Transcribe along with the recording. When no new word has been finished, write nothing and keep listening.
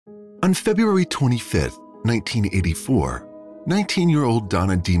On February 25, 1984, 19-year-old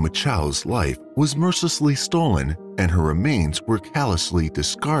Donna D. Machow's life was mercilessly stolen and her remains were callously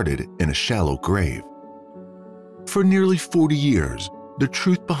discarded in a shallow grave. For nearly 40 years, the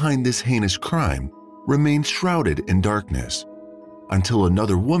truth behind this heinous crime remained shrouded in darkness, until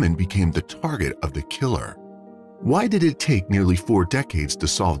another woman became the target of the killer. Why did it take nearly 4 decades to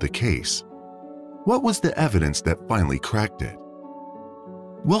solve the case? What was the evidence that finally cracked it?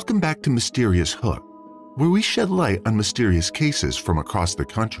 Welcome back to Mysterious Hook, where we shed light on mysterious cases from across the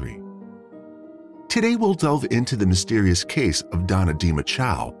country. Today we'll delve into the mysterious case of Donna D.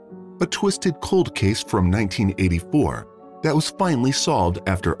 Machow, a twisted cold case from 1984 that was finally solved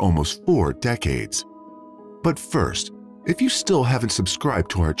after almost 4 decades. But first, if you still haven't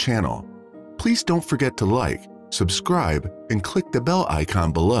subscribed to our channel, please don't forget to like, subscribe, and click the bell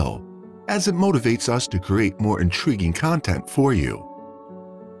icon below, as it motivates us to create more intriguing content for you.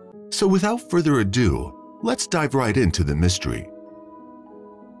 So without further ado, let's dive right into the mystery.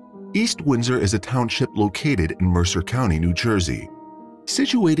 East Windsor is a township located in Mercer County, New Jersey.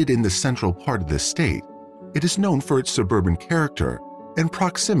 Situated in the central part of the state, it is known for its suburban character and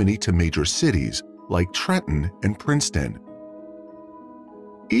proximity to major cities like Trenton and Princeton.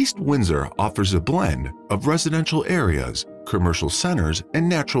 East Windsor offers a blend of residential areas, commercial centers, and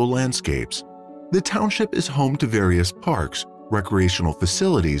natural landscapes. The township is home to various parks, recreational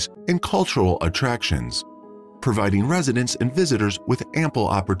facilities, and cultural attractions, providing residents and visitors with ample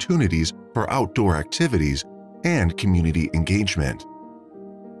opportunities for outdoor activities and community engagement.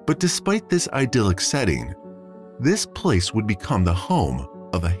 But despite this idyllic setting, this place would become the home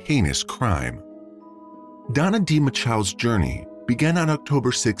of a heinous crime. Donna D. Machow's journey began on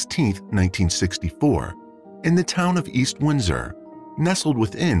October 16, 1964, in the town of East Windsor, nestled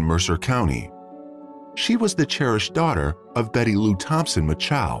within Mercer County. She was the cherished daughter of Betty Lou Thompson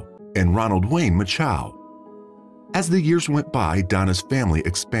Machow and Ronald Wayne Machow. As the years went by, Donna's family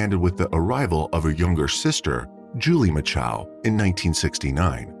expanded with the arrival of her younger sister, Julie Machow, in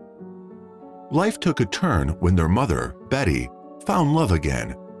 1969. Life took a turn when their mother, Betty, found love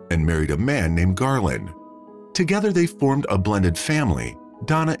again and married a man named Garland. Together they formed a blended family.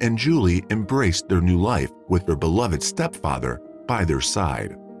 Donna and Julie embraced their new life with their beloved stepfather by their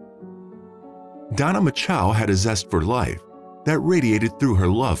side. Donna Machow had a zest for life that radiated through her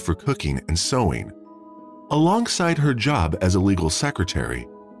love for cooking and sewing. Alongside her job as a legal secretary,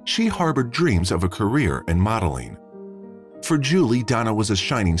 she harbored dreams of a career in modeling. For Julie, Donna was a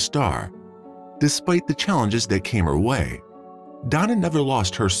shining star. Despite the challenges that came her way, Donna never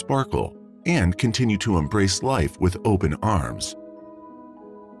lost her sparkle and continued to embrace life with open arms.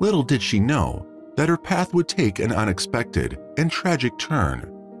 Little did she know that her path would take an unexpected and tragic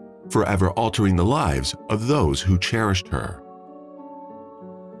turn, forever altering the lives of those who cherished her.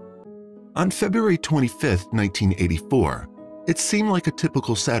 On February 25, 1984, it seemed like a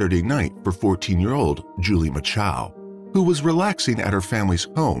typical Saturday night for 14-year-old Julie Machow, who was relaxing at her family's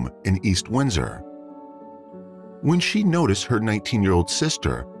home in East Windsor. When she noticed her 19-year-old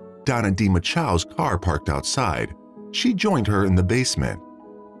sister, Donna D. Machow's car parked outside, she joined her in the basement.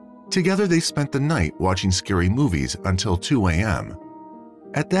 Together they spent the night watching scary movies until 2 a.m.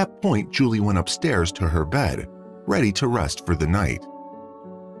 At that point, Julie went upstairs to her bed, ready to rest for the night.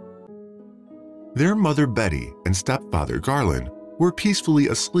 Their mother Betty and stepfather Garland were peacefully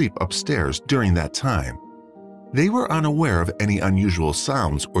asleep upstairs during that time. They were unaware of any unusual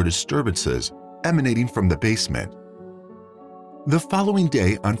sounds or disturbances emanating from the basement. The following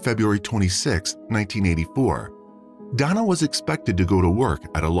day, on February 26, 1984, Donna was expected to go to work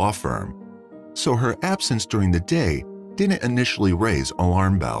at a law firm, so her absence during the day didn't initially raise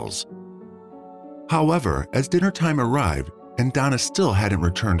alarm bells. However, as dinner time arrived and Donna still hadn't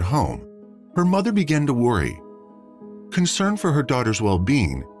returned home, her mother began to worry. Concerned for her daughter's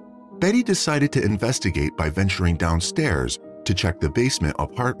well-being, Betty decided to investigate by venturing downstairs to check the basement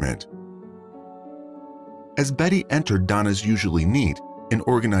apartment. As Betty entered Donna's usually neat and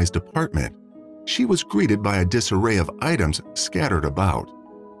organized apartment, she was greeted by a disarray of items scattered about.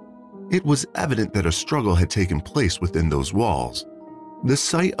 It was evident that a struggle had taken place within those walls. The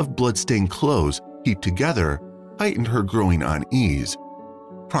sight of blood-stained clothes heaped together heightened her growing unease,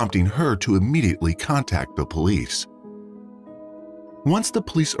 prompting her to immediately contact the police. Once the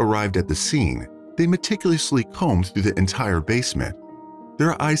police arrived at the scene, they meticulously combed through the entire basement,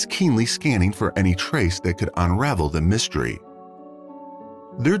 their eyes keenly scanning for any trace that could unravel the mystery.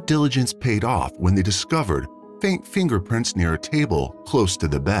 Their diligence paid off when they discovered faint fingerprints near a table close to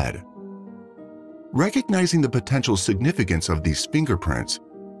the bed. Recognizing the potential significance of these fingerprints,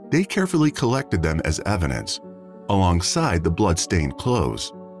 they carefully collected them as evidence, alongside the blood-stained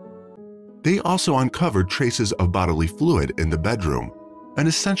clothes. They also uncovered traces of bodily fluid in the bedroom, an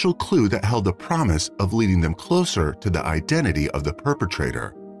essential clue that held the promise of leading them closer to the identity of the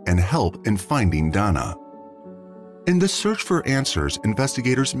perpetrator and help in finding Donna. In the search for answers,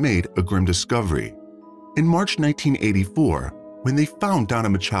 investigators made a grim discovery. In March 1984, when they found Donna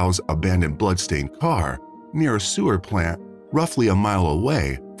Machow's abandoned bloodstained car near a sewer plant roughly a mile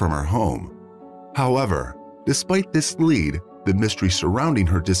away from her home. However, despite this lead, the mystery surrounding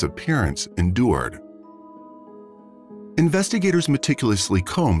her disappearance endured. Investigators meticulously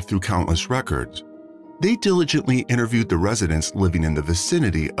combed through countless records. They diligently interviewed the residents living in the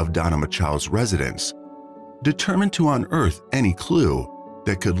vicinity of Donna Machow's residence, determined to unearth any clue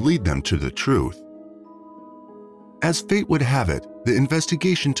that could lead them to the truth. As fate would have it, the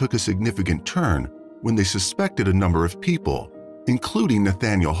investigation took a significant turn when they suspected a number of people, including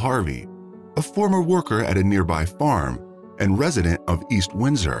Nathaniel Harvey, a former worker at a nearby farm and resident of East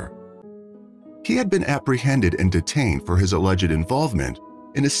Windsor. He had been apprehended and detained for his alleged involvement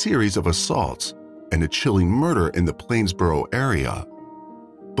in a series of assaults and a chilling murder in the Plainsboro area.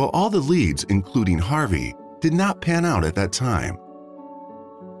 But all the leads, including Harvey, did not pan out at that time.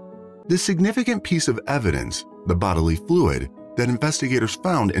 The significant piece of evidence, the bodily fluid that investigators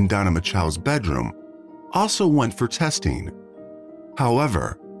found in Donna Machow's bedroom, also went for testing.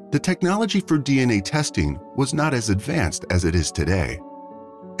 However, the technology for DNA testing was not as advanced as it is today,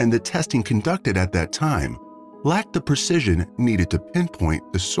 and the testing conducted at that time lacked the precision needed to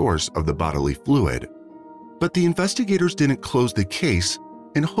pinpoint the source of the bodily fluid. But the investigators didn't close the case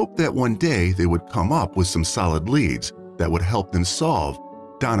in hope that one day they would come up with some solid leads that would help them solve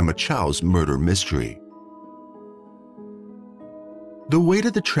Donna Machow's murder mystery. The weight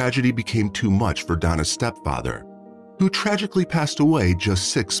of the tragedy became too much for Donna's stepfather, who tragically passed away just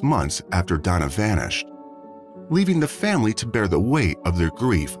 6 months after Donna vanished, leaving the family to bear the weight of their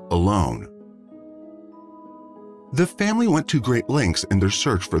grief alone. The family went to great lengths in their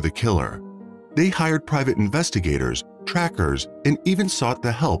search for the killer. They hired private investigators, trackers, and even sought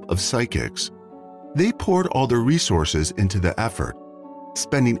the help of psychics. They poured all their resources into the effort,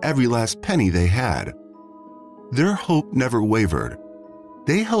 spending every last penny they had. Their hope never wavered.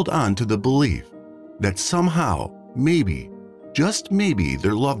 They held on to the belief that somehow, maybe, just maybe,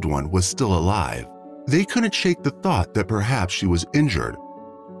 their loved one was still alive. They couldn't shake the thought that perhaps she was injured.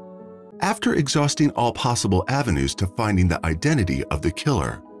 After exhausting all possible avenues to finding the identity of the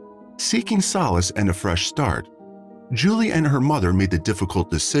killer, seeking solace and a fresh start, Julie and her mother made the difficult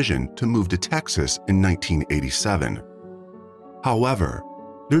decision to move to Texas in 1987. However,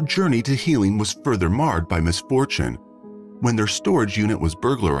 their journey to healing was further marred by misfortune when their storage unit was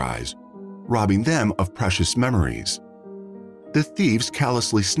burglarized, robbing them of precious memories. The thieves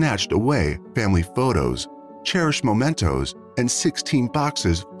callously snatched away family photos, cherished mementos, and 16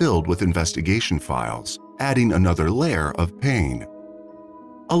 boxes filled with investigation files, adding another layer of pain.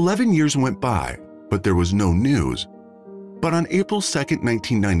 11 years went by, but there was no news. But on April 2,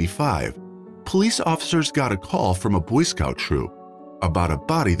 1995, police officers got a call from a Boy Scout troop about a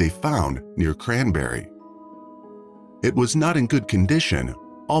body they found near Cranberry. It was not in good condition,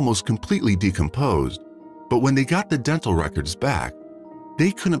 almost completely decomposed, but when they got the dental records back,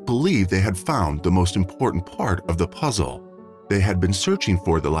 they couldn't believe they had found the most important part of the puzzle they had been searching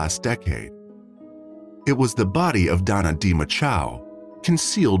for the last decade. It was the body of Donna D. Machow,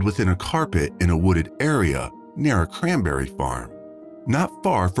 concealed within a carpet in a wooded area near a cranberry farm, not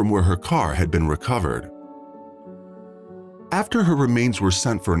far from where her car had been recovered. After her remains were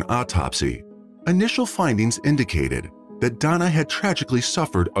sent for an autopsy, initial findings indicated that Donna had tragically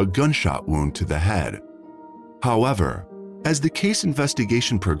suffered a gunshot wound to the head. However, as the case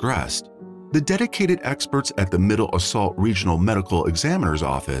investigation progressed, the dedicated experts at the Middle Assault Regional Medical Examiner's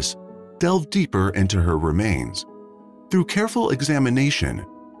Office delved deeper into her remains. Through careful examination,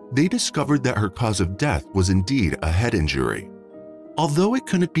 they discovered that her cause of death was indeed a head injury, although it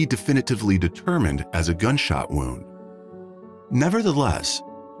couldn't be definitively determined as a gunshot wound. Nevertheless,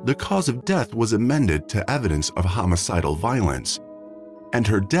 the cause of death was amended to evidence of homicidal violence, and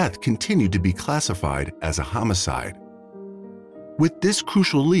her death continued to be classified as a homicide. With this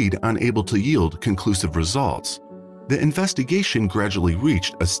crucial lead unable to yield conclusive results, the investigation gradually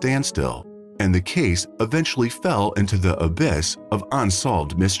reached a standstill, and the case eventually fell into the abyss of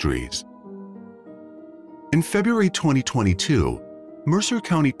unsolved mysteries. In February 2022, Mercer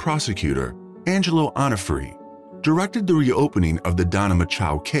County Prosecutor Angelo Onofre directed the reopening of the Donna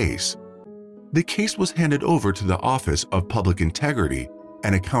Machow case. The case was handed over to the Office of Public Integrity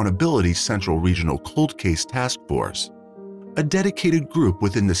and Accountability Central Regional Coldcase Task Force, a dedicated group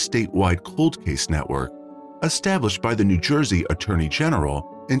within the statewide Coldcase network established by the New Jersey Attorney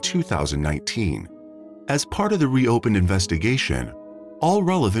General in 2019. As part of the reopened investigation, all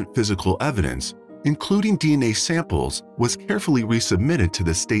relevant physical evidence, including DNA samples, was carefully resubmitted to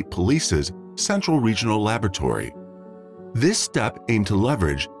the state police's Central Regional Laboratory. This step aimed to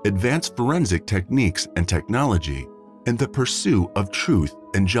leverage advanced forensic techniques and technology in the pursuit of truth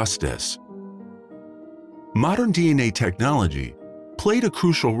and justice. Modern DNA technology played a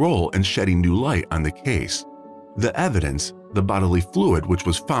crucial role in shedding new light on the case. The evidence, the bodily fluid which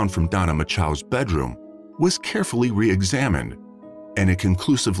was found from Donna Machao's bedroom, was carefully re-examined, and it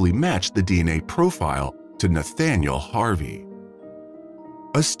conclusively matched the DNA profile to Nathaniel Harvey.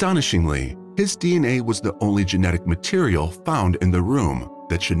 Astonishingly, his DNA was the only genetic material found in the room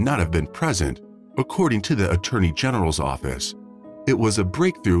that should not have been present, according to the Attorney General's office. It was a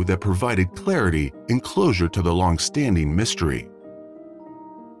breakthrough that provided clarity and closure to the long-standing mystery.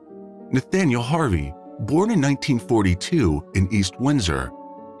 Nathaniel Harvey, born in 1942 in East Windsor,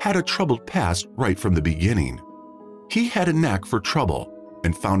 had a troubled past right from the beginning. He had a knack for trouble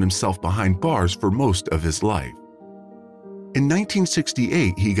and found himself behind bars for most of his life. In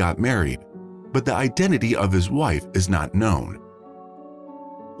 1968, he got married, but the identity of his wife is not known.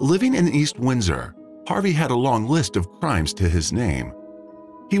 Living in East Windsor, Harvey had a long list of crimes to his name.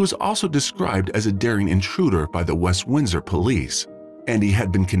 He was also described as a daring intruder by the West Windsor police, and he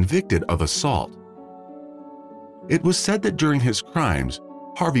had been convicted of assault. It was said that during his crimes,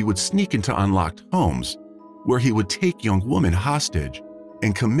 Harvey would sneak into unlocked homes, where he would take young women hostage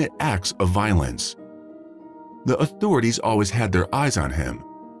and commit acts of violence. The authorities always had their eyes on him,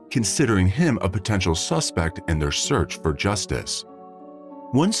 considering him a potential suspect in their search for justice.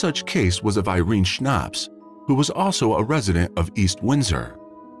 One such case was of Irene Schnaps, who was also a resident of East Windsor.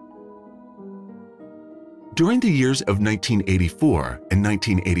 During the years of 1984 and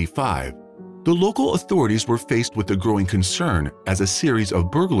 1985, the local authorities were faced with a growing concern as a series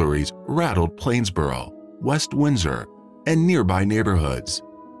of burglaries rattled Plainsboro, West Windsor, and nearby neighborhoods.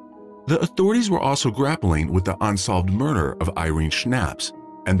 The authorities were also grappling with the unsolved murder of Irene Schnaps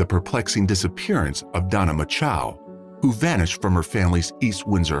and the perplexing disappearance of Donna Machao, who vanished from her family's East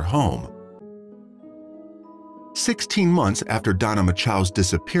Windsor home. 16 months after Donna Machao's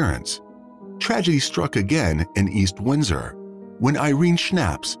disappearance, tragedy struck again in East Windsor when Irene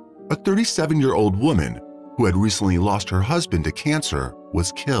Schnaps, a 37-year-old woman who had recently lost her husband to cancer,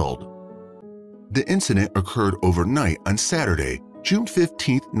 was killed. The incident occurred overnight on Saturday, June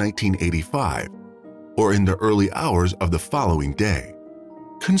 15, 1985, or in the early hours of the following day.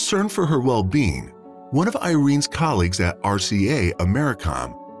 Concerned for her well-being, one of Irene's colleagues at RCA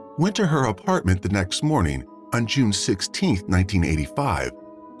Americom went to her apartment the next morning on June 16, 1985,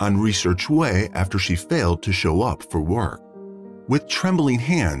 on Research Way after she failed to show up for work. With trembling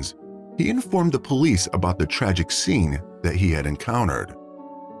hands, he informed the police about the tragic scene that he had encountered.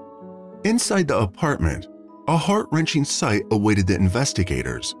 Inside the apartment, a heart-wrenching sight awaited the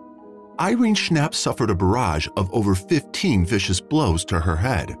investigators. Irene Schnaps suffered a barrage of over 15 vicious blows to her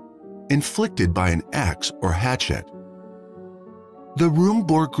head, inflicted by an axe or hatchet. The room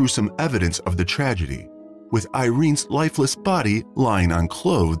bore gruesome evidence of the tragedy, with Irene's lifeless body lying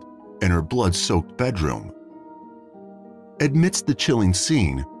unclothed in her blood-soaked bedroom. Amidst the chilling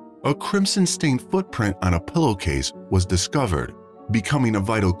scene, a crimson-stained footprint on a pillowcase was discovered, becoming a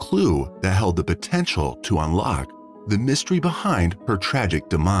vital clue that held the potential to unlock the mystery behind her tragic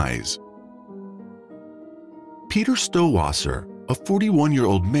demise. Peter Stowasser, a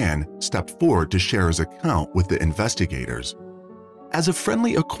 41-year-old man, stepped forward to share his account with the investigators. As a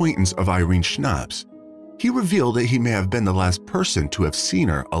friendly acquaintance of Irene Schnaps, he revealed that he may have been the last person to have seen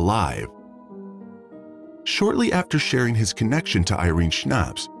her alive. Shortly after sharing his connection to Irene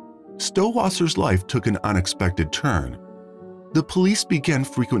Schnaps, Stowasser's life took an unexpected turn. The police began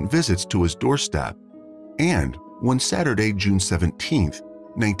frequent visits to his doorstep, and one Saturday, June 17,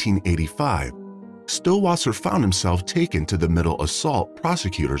 1985, Stowasser found himself taken to the Middle Assault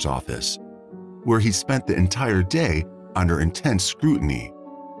Prosecutor's office, where he spent the entire day under intense scrutiny,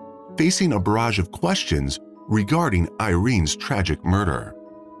 facing a barrage of questions regarding Irene's tragic murder.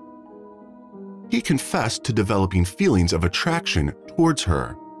 He confessed to developing feelings of attraction towards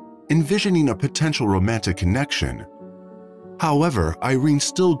her, envisioning a potential romantic connection. However, Irene,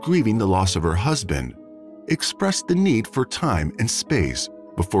 still grieving the loss of her husband, expressed the need for time and space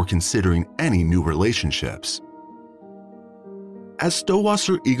before considering any new relationships. As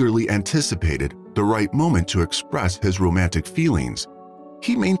Stowasser eagerly anticipated the right moment to express his romantic feelings,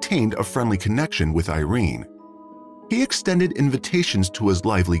 he maintained a friendly connection with Irene. He extended invitations to his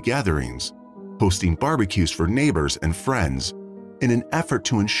lively gatherings, hosting barbecues for neighbors and friends, in an effort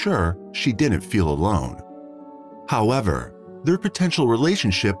to ensure she didn't feel alone. However, Their potential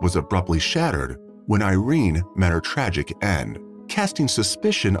relationship was abruptly shattered when Irene met her tragic end, casting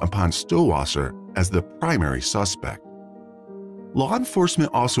suspicion upon Stowasser as the primary suspect. Law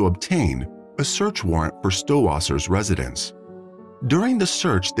enforcement also obtained a search warrant for Stowasser's residence. During the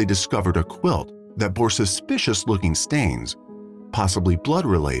search, they discovered a quilt that bore suspicious-looking stains, possibly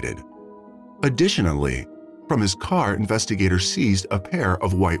blood-related. Additionally, from his car, investigators seized a pair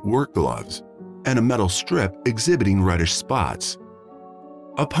of white work gloves and a metal strip exhibiting reddish spots.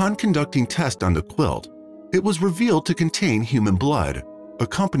 Upon conducting tests on the quilt, it was revealed to contain human blood,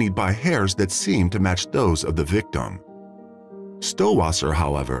 accompanied by hairs that seemed to match those of the victim. Stowasser,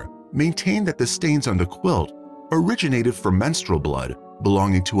 however, maintained that the stains on the quilt originated from menstrual blood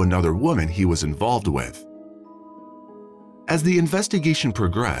belonging to another woman he was involved with. As the investigation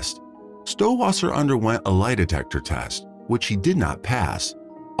progressed, Stowasser underwent a lie detector test, which he did not pass,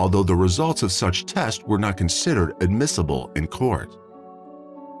 although the results of such tests were not considered admissible in court.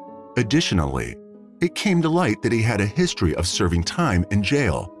 Additionally, it came to light that he had a history of serving time in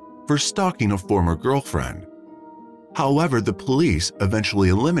jail for stalking a former girlfriend. However, the police eventually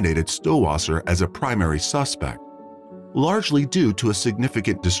eliminated Stowasser as a primary suspect, largely due to a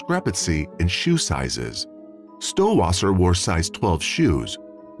significant discrepancy in shoe sizes. Stowasser wore size 12 shoes,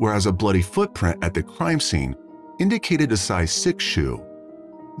 whereas a bloody footprint at the crime scene indicated a size 6 shoe.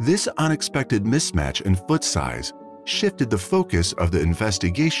 This unexpected mismatch in foot size shifted the focus of the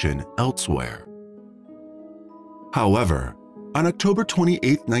investigation elsewhere. However, on October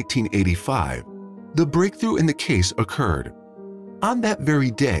 28, 1985, the breakthrough in the case occurred. On that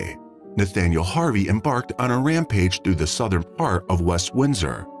very day, Nathaniel Harvey embarked on a rampage through the southern part of West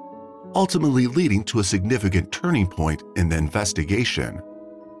Windsor, ultimately leading to a significant turning point in the investigation.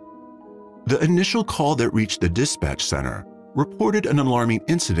 The initial call that reached the dispatch center reported an alarming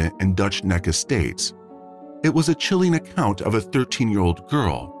incident in Dutch Neck Estates. It was a chilling account of a 13-year-old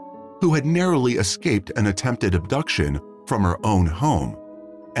girl who had narrowly escaped an attempted abduction from her own home,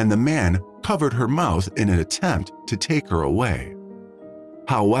 and the man covered her mouth in an attempt to take her away.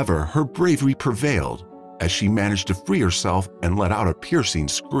 However, her bravery prevailed as she managed to free herself and let out a piercing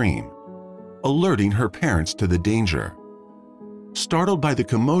scream, alerting her parents to the danger. Startled by the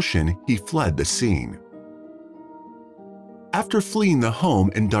commotion, he fled the scene. After fleeing the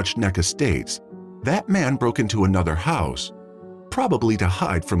home in Dutch Neck Estates, that man broke into another house, probably to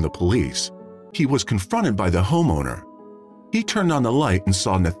hide from the police. He was confronted by the homeowner. He turned on the light and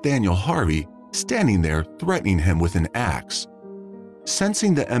saw Nathaniel Harvey standing there threatening him with an axe.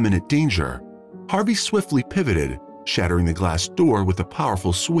 Sensing the imminent danger, Harvey swiftly pivoted, shattering the glass door with a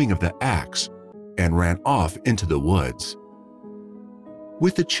powerful swing of the axe, and ran off into the woods.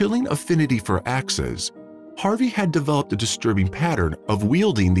 With a chilling affinity for axes, Harvey had developed a disturbing pattern of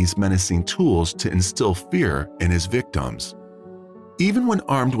wielding these menacing tools to instill fear in his victims. Even when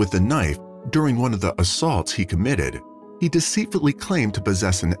armed with a knife during one of the assaults he committed, he deceitfully claimed to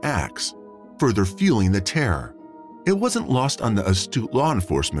possess an axe, further fueling the terror. It wasn't lost on the astute law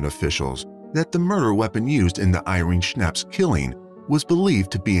enforcement officials that the murder weapon used in the Irene Schnaps killing was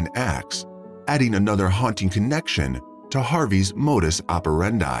believed to be an axe, adding another haunting connection to Harvey's modus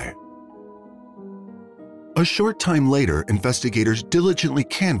operandi. A short time later, investigators diligently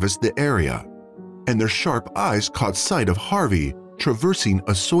canvassed the area, and their sharp eyes caught sight of Harvey traversing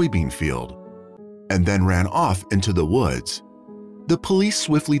a soybean field, and then ran off into the woods. The police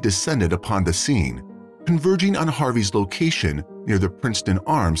swiftly descended upon the scene, converging on Harvey's location near the Princeton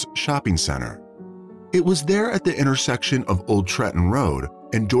Arms shopping center. It was there at the intersection of Old Trenton Road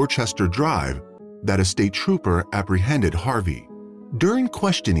and Dorchester Drive that a state trooper apprehended Harvey. During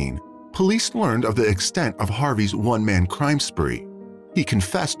questioning, police learned of the extent of Harvey's one-man crime spree. He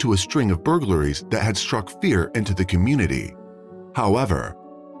confessed to a string of burglaries that had struck fear into the community. However,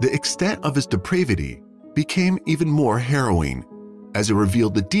 the extent of his depravity became even more harrowing as it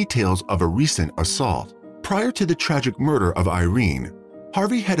revealed the details of a recent assault. Prior to the tragic murder of Irene,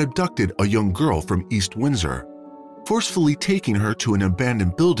 Harvey had abducted a young girl from East Windsor, forcefully taking her to an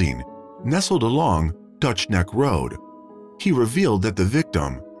abandoned building nestled along Dutch Neck Road. He revealed that the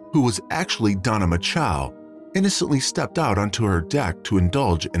victim, who was actually Donna Machow, innocently stepped out onto her deck to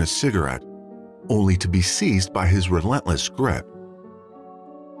indulge in a cigarette, only to be seized by his relentless grip.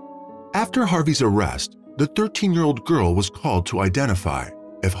 After Harvey's arrest, the 13-year-old girl was called to identify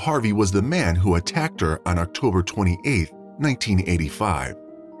if Harvey was the man who attacked her on October 28, 1985.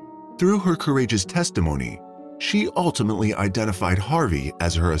 Through her courageous testimony, she ultimately identified Harvey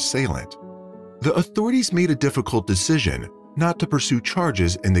as her assailant. The authorities made a difficult decision not to pursue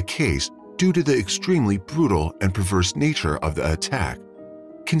charges in the case due to the extremely brutal and perverse nature of the attack.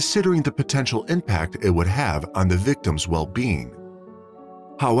 considering the potential impact it would have on the victim's well-being.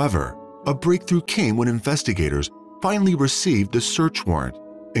 However, a breakthrough came when investigators finally received the search warrant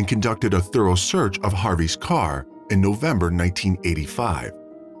and conducted a thorough search of Harvey's car in November 1985,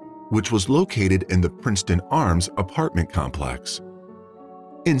 which was located in the Princeton Arms apartment complex.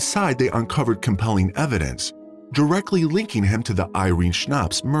 Inside, they uncovered compelling evidence directly linking him to the Irene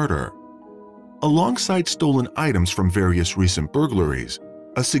Schnaps murder. Alongside stolen items from various recent burglaries,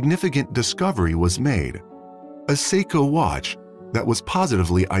 a significant discovery was made: a Seiko watch that was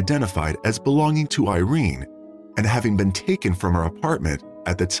positively identified as belonging to Irene and having been taken from her apartment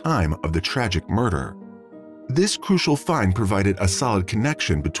at the time of the tragic murder. This crucial find provided a solid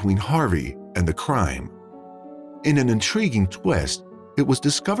connection between Harvey and the crime. In an intriguing twist, it was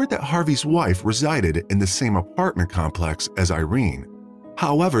discovered that Harvey's wife resided in the same apartment complex as Irene.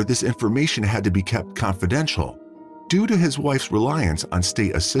 However, this information had to be kept confidential due to his wife's reliance on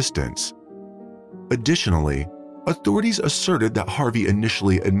state assistance. Additionally, authorities asserted that Harvey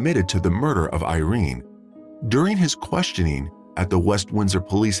initially admitted to the murder of Irene during his questioning at the West Windsor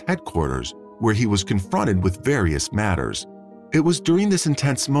Police Headquarters, where he was confronted with various matters. It was during this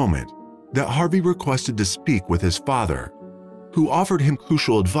intense moment that Harvey requested to speak with his father, who offered him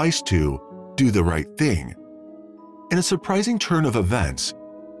crucial advice to do the right thing. In a surprising turn of events,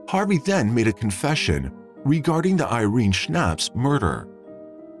 Harvey then made a confession regarding the Irene Schnaps murder.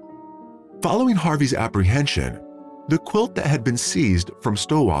 Following Harvey's apprehension, the quilt that had been seized from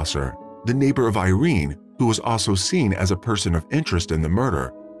Stowasser, the neighbor of Irene, who was also seen as a person of interest in the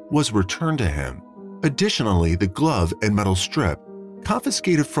murder, was returned to him. Additionally, the glove and metal strip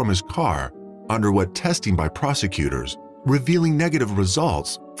confiscated from his car underwent testing by prosecutors, revealing negative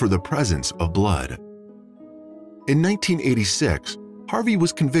results for the presence of blood. In 1986, Harvey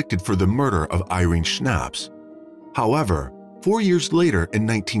was convicted for the murder of Irene Schnaps. However, 4 years later in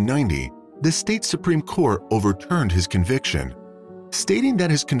 1990, the state Supreme Court overturned his conviction, stating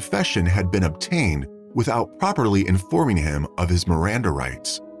that his confession had been obtained without properly informing him of his Miranda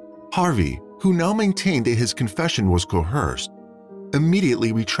rights. Harvey, who now maintained that his confession was coerced,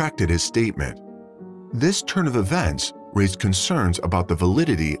 immediately retracted his statement. This turn of events raised concerns about the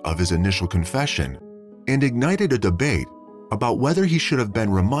validity of his initial confession and ignited a debate about whether he should have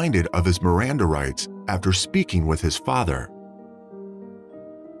been reminded of his Miranda rights after speaking with his father.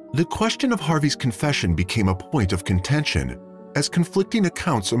 The question of Harvey's confession became a point of contention as conflicting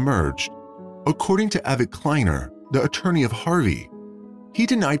accounts emerged. According to Evan Kleiner, the attorney of Harvey, he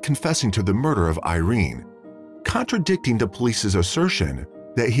denied confessing to the murder of Irene, contradicting the police's assertion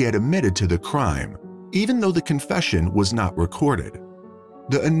that he had admitted to the crime, even though the confession was not recorded.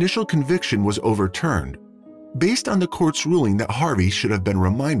 The initial conviction was overturned based on the court's ruling that Harvey should have been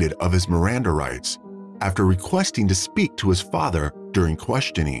reminded of his Miranda rights after requesting to speak to his father during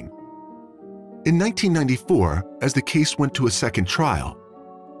questioning. In 1994, as the case went to a second trial,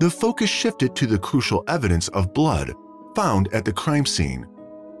 the focus shifted to the crucial evidence of blood found at the crime scene.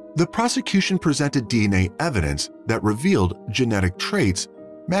 The prosecution presented DNA evidence that revealed genetic traits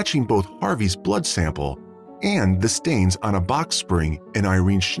matching both Harvey's blood sample and the stains on a box spring in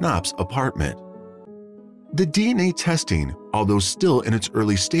Irene Schnaps' apartment. The DNA testing, although still in its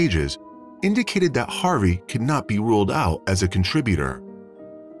early stages, indicated that Harvey could not be ruled out as a contributor.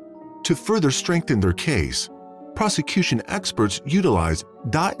 To further strengthen their case, prosecution experts utilized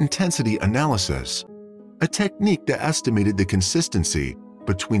dot intensity analysis, a technique that estimated the consistency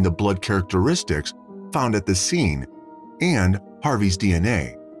between the blood characteristics found at the scene and Harvey's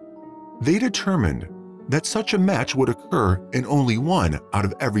DNA. They determined that such a match would occur in only 1 out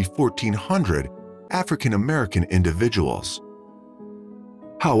of every 1,400 African American individuals.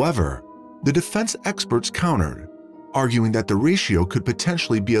 However, the defense experts countered, arguing that the ratio could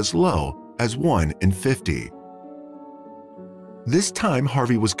potentially be as low as 1 in 50. This time,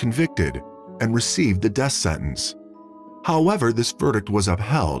 Harvey was convicted and received the death sentence. However, this verdict was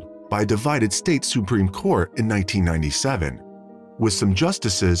upheld by a divided state Supreme Court in 1997, with some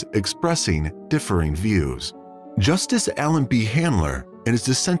justices expressing differing views. Justice Alan B. Handler, in his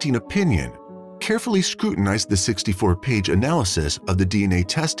dissenting opinion, carefully scrutinized the 64-page analysis of the DNA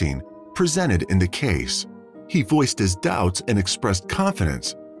testing presented in the case. He voiced his doubts and expressed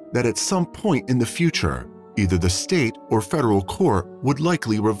confidence that at some point in the future, either the state or federal court would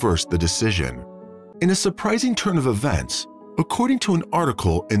likely reverse the decision. In a surprising turn of events, according to an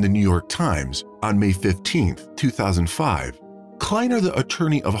article in the New York Times on May 15, 2005, Kleiner, the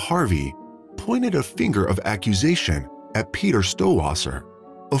attorney of Harvey, pointed a finger of accusation at Peter Stowasser,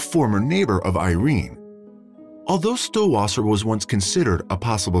 a former neighbor of Irene. Although Stowasser was once considered a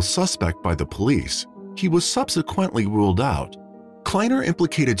possible suspect by the police, he was subsequently ruled out. Kleiner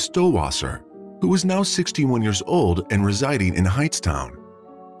implicated Stowasser, who was now 61 years old and residing in Hightstown,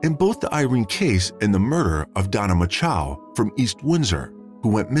 in both the Irene case and the murder of Donna Machow from East Windsor, who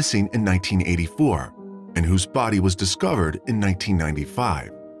went missing in 1984 and whose body was discovered in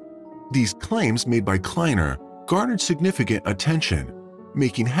 1995. These claims made by Kleiner garnered significant attention,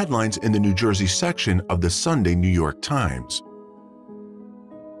 making headlines in the New Jersey section of the Sunday New York Times.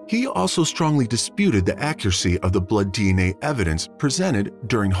 He also strongly disputed the accuracy of the blood DNA evidence presented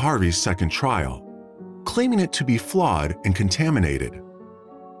during Harvey's second trial, claiming it to be flawed and contaminated.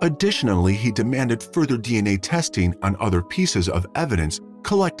 Additionally, he demanded further DNA testing on other pieces of evidence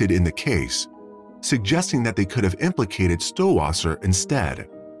collected in the case, suggesting that they could have implicated Stowasser instead.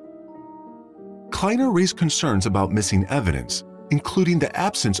 Kleiner raised concerns about missing evidence, including the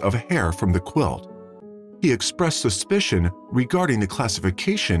absence of hair from the quilt. He expressed suspicion regarding the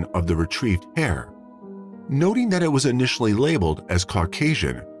classification of the retrieved hair, noting that it was initially labeled as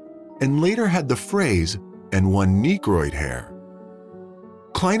Caucasian and later had the phrase "N1 Negroid hair."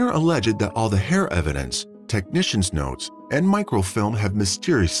 Kleiner alleged that all the hair evidence, technician's notes, and microfilm have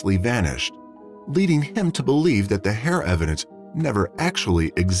mysteriously vanished, leading him to believe that the hair evidence never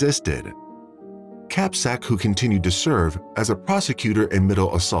actually existed. Capsack, who continued to serve as a prosecutor in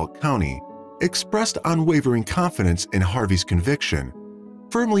Middle Assault County, expressed unwavering confidence in Harvey's conviction,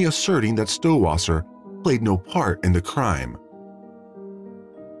 firmly asserting that Stowasser played no part in the crime.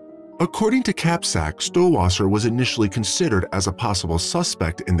 According to Capsack, Stowasser was initially considered as a possible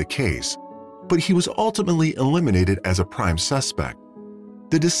suspect in the case, but he was ultimately eliminated as a prime suspect.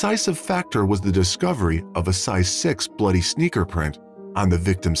 The decisive factor was the discovery of a size 6 bloody sneaker print on the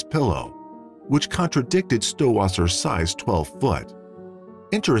victim's pillow, which contradicted Stowasser's size 12 foot.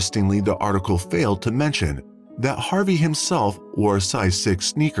 Interestingly, the article failed to mention that Harvey himself wore a size 6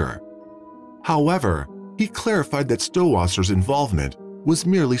 sneaker. However, he clarified that Stowasser's involvement was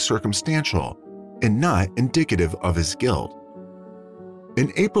merely circumstantial and not indicative of his guilt.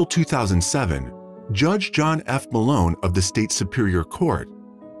 In April 2007, Judge John F. Malone of the State Superior Court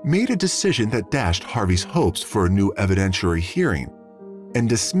made a decision that dashed Harvey's hopes for a new evidentiary hearing and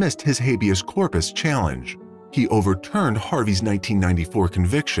dismissed his habeas corpus challenge. He overturned Harvey's 1994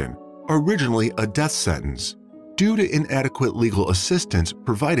 conviction, originally a death sentence, due to inadequate legal assistance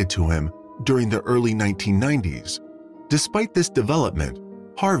provided to him during the early 1990s. Despite this development,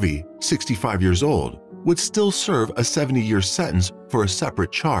 Harvey, 65 years old, would still serve a 70-year sentence for a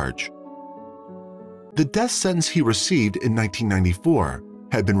separate charge. The death sentence he received in 1994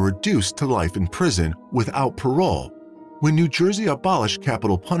 had been reduced to life in prison without parole when New Jersey abolished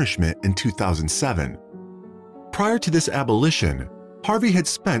capital punishment in 2007. Prior to this abolition, Harvey had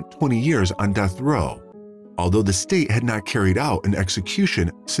spent 20 years on death row, although the state had not carried out an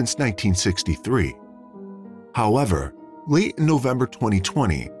execution since 1963. However, late in November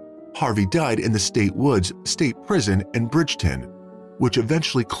 2020, Harvey died in the State Woods State Prison in Bridgeton, which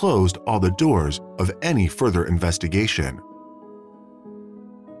eventually closed all the doors of any further investigation.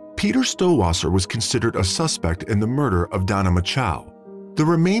 Peter Stowasser was considered a suspect in the murder of Donna Machow. The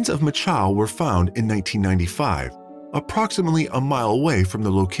remains of Machow were found in 1995, approximately a mile away from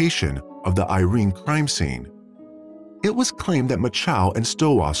the location of the Irene crime scene. It was claimed that Machow and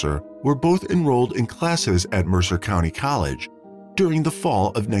Stowasser were both enrolled in classes at Mercer County College during the fall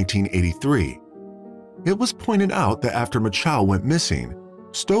of 1983. It was pointed out that after Machow went missing,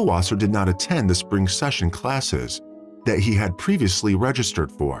 Stowasser did not attend the spring session classes that he had previously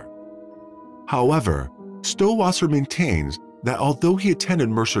registered for. However, Stowasser maintains that although he attended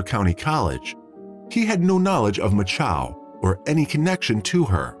Mercer County College, he had no knowledge of Machow or any connection to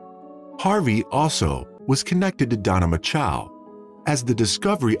her. Harvey also was connected to Donna Machow, as the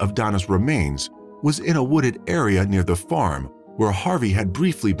discovery of Donna's remains was in a wooded area near the farm where Harvey had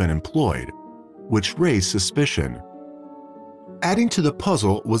briefly been employed, which raised suspicion. Adding to the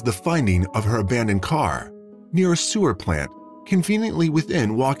puzzle was the finding of her abandoned car near a sewer plant conveniently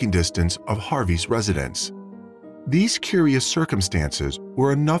within walking distance of Harvey's residence. These curious circumstances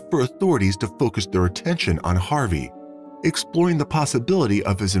were enough for authorities to focus their attention on Harvey, exploring the possibility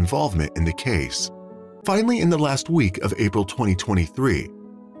of his involvement in the case. Finally, in the last week of April 2023,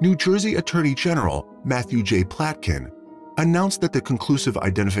 New Jersey Attorney General Matthew J. Platkin announced that the conclusive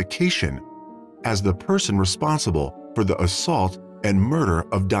identification as the person responsible for the assault and murder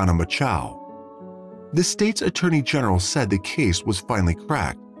of Donna Machow. The state's Attorney General said the case was finally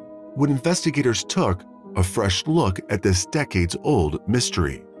cracked when investigators took a fresh look at this decades-old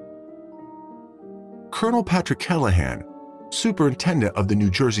mystery. Colonel Patrick Callahan, superintendent of the New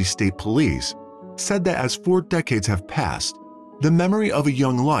Jersey State Police, said that as 4 decades have passed, the memory of a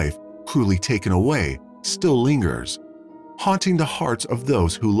young life cruelly taken away still lingers, haunting the hearts of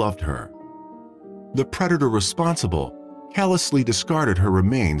those who loved her. The predator responsible callously discarded her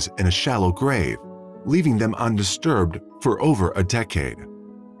remains in a shallow grave, leaving them undisturbed for over a decade.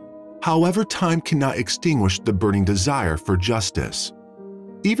 However, time cannot extinguish the burning desire for justice.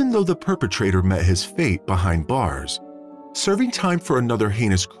 Even though the perpetrator met his fate behind bars, serving time for another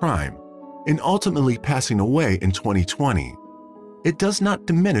heinous crime, and ultimately passing away in 2020, it does not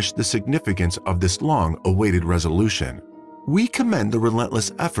diminish the significance of this long-awaited resolution. We commend the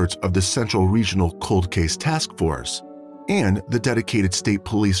relentless efforts of the Central Regional Coldcase Task Force and the dedicated state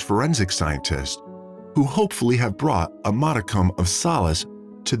police forensic scientists who hopefully have brought a modicum of solace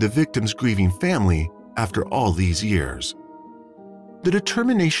to the victim's grieving family after all these years. The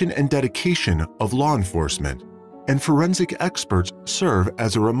determination and dedication of law enforcement and forensic experts serve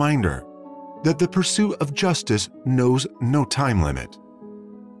as a reminder that the pursuit of justice knows no time limit.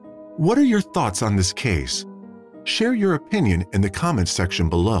 What are your thoughts on this case? Share your opinion in the comments section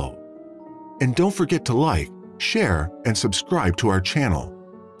below. And don't forget to like, share, and subscribe to our channel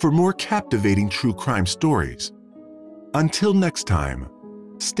for more captivating true crime stories. Until next time,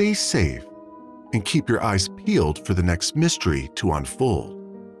 stay safe and keep your eyes peeled for the next mystery to unfold.